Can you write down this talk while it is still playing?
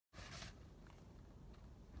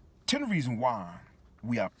10 reasons why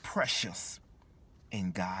we are precious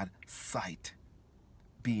in God's sight,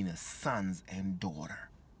 being His sons and daughter.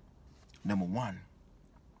 Number 1,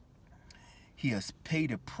 He has paid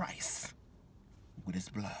a price with His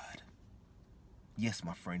blood. Yes,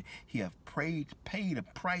 my friend, He has paid a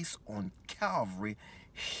price on Calvary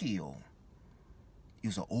Hill. It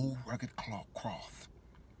was an old rugged cross,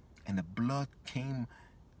 and the blood came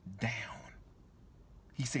down.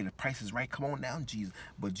 He said the price is right, come on down, Jesus.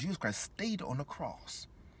 But Jesus Christ stayed on the cross.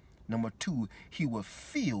 Number 2, He was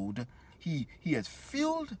filled. He has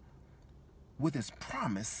filled with His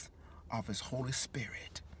promise of His Holy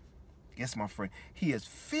Spirit. Yes, my friend, He has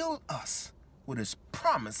filled us with His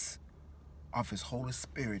promise of His Holy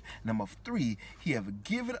Spirit. Number 3, He has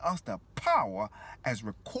given us the power as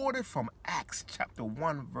recorded from Acts chapter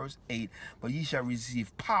 1 verse 8. But ye shall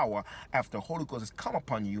receive power after the Holy Ghost has come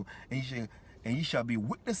upon you, and ye shall be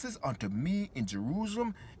witnesses unto me in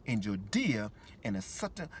Jerusalem, in Judea, and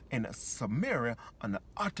in Samaria, on the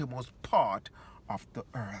uttermost part of the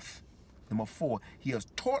earth. Number 4, He has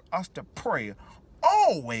taught us to pray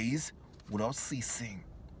always without ceasing.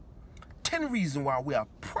 10 reasons why we are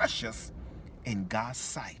precious in God's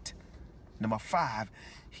sight. Number 5,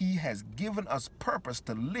 He has given us purpose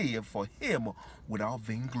to live for Him without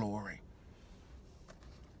vainglory.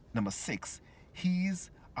 Number 6,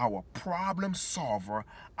 He's our problem solver,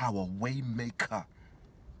 our way maker.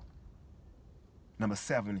 Number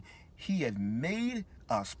 7, He has made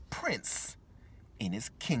us prince in His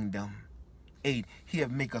kingdom. 8, He has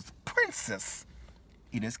made us princess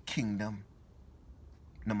in His kingdom.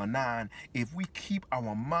 Number 9, if we keep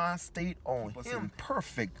our mind stayed on Him,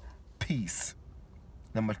 perfect peace.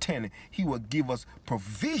 Number 10, He will give us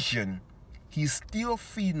provision. He's still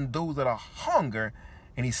feeding those that are hungry,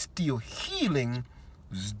 and He's still healing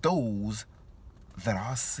those that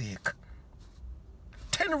are sick.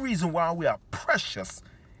 10 reasons why we are precious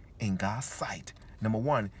in God's sight. Number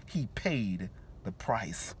 1, He paid the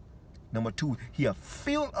price. Number 2, He has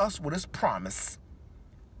filled us with His promise.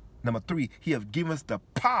 Number 3, He has given us the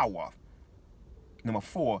power. Number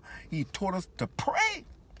 4, He taught us to pray.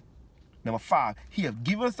 Number 5, He has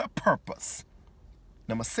given us a purpose.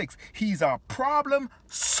 Number 6, He's our problem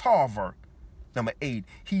solver. Number 8,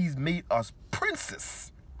 He's made us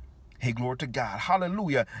princes. Hey, glory to God.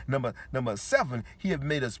 Hallelujah. Number 7, He has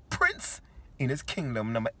made us prince in His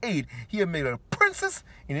kingdom. Number 8, He has made us princess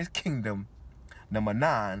in His kingdom. Number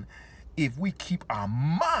 9, if we keep our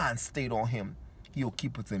mind stayed on Him, He'll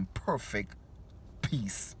keep us in perfect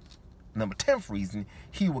peace. Number 10th reason,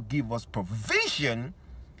 He will give us provision.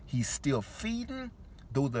 He's still feeding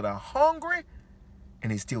those that are hungry,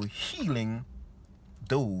 and He's still healing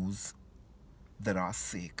those that are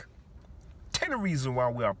sick. 10 reasons why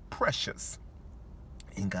we are precious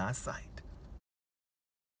in God's sight.